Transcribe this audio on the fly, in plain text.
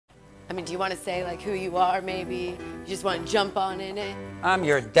I mean, do you want to say like who you are maybe? You just want to jump on in it? I'm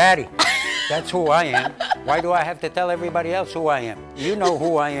your daddy. That's who I am. Why do I have to tell everybody else who I am? You know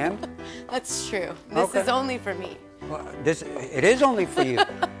who I am. That's true. This is only for me. Well, it is only for you.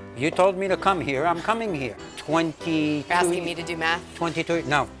 You told me to come here. I'm coming here. 22. You're asking me to do math? 22.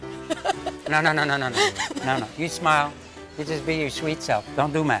 No. No. You smile. You just be your sweet self.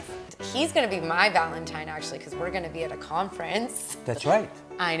 Don't do math. He's going to be my Valentine, actually, because we're going to be at a conference. That's right.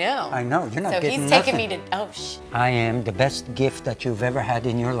 I know. I know. You're not getting So he's nothing. taking me to, oh, shh. I am the best gift that you've ever had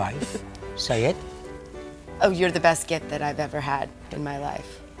in your life. Say it. Oh, you're the best gift that I've ever had in my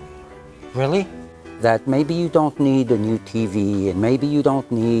life. Really? That maybe you don't need a new TV and maybe you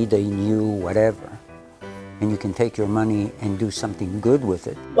don't need a new whatever. And you can take your money and do something good with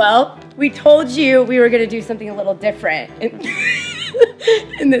it. Well, we told you we were going to do something a little different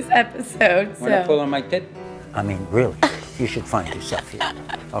in this episode. Want to pull on my tit? I mean, really, you should find yourself here,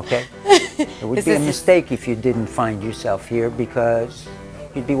 okay? It would be a mistake if you didn't find yourself here because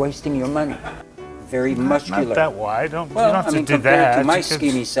you'd be wasting your money. Very muscular. Not that wide. You Well, don't have I mean, to do compared that. to my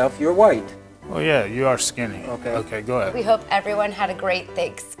skinny self, you're white. Well, yeah, you are skinny. Okay. Okay, go ahead. We hope everyone had a great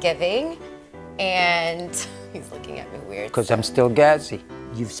Thanksgiving. And he's looking at me weird. Because I'm still gassy.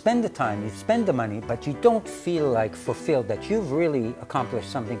 You've spent the time, you've spent the money, but you don't feel like fulfilled, that you've really accomplished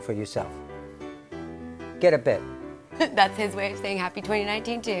something for yourself. Get a bit. That's his way of saying happy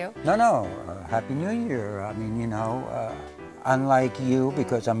 2019 too. No, Happy New Year. I mean, you know, unlike you,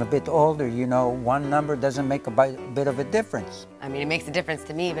 because I'm a bit older, you know, one number doesn't make a bit of a difference. I mean, it makes a difference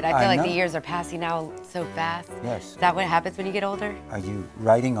to me, but I feel like the years are passing now so fast. Yes. Is that what happens when you get older? Are you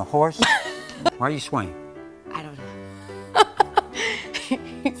riding a horse? Why are you swaying? I don't know.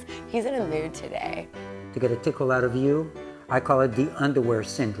 He's in a mood today. To get a tickle out of you, I call it the underwear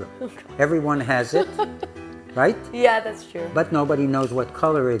syndrome. Everyone has it, right? Yeah, that's true. But nobody knows what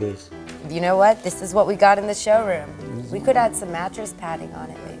color it is. You know what? This is what we got in the showroom. We could add some mattress padding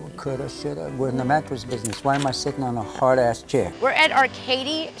on it, maybe. Coulda, shoulda. We're in the mattress business. Why am I sitting on a hard-ass chair? We're at our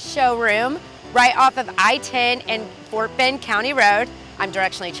Katy showroom, right off of I-10 and Fort Bend County Road. I'm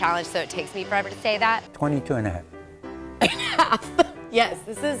directionally challenged, so it takes me forever to say that. 22 and a half. Yes,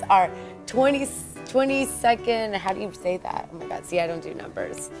 this is our 22nd, how do you say that? Oh my God, see, I don't do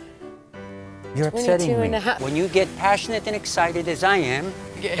numbers. You're upsetting 22 me. and a half. When you get passionate and excited as I am,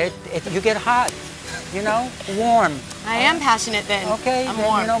 you get hot, you know, warm. I am passionate then. Okay, I'm then,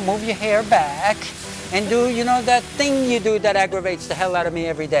 warm. you know, move your hair back and do, you know, that thing you do that aggravates the hell out of me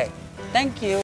every day. Thank you.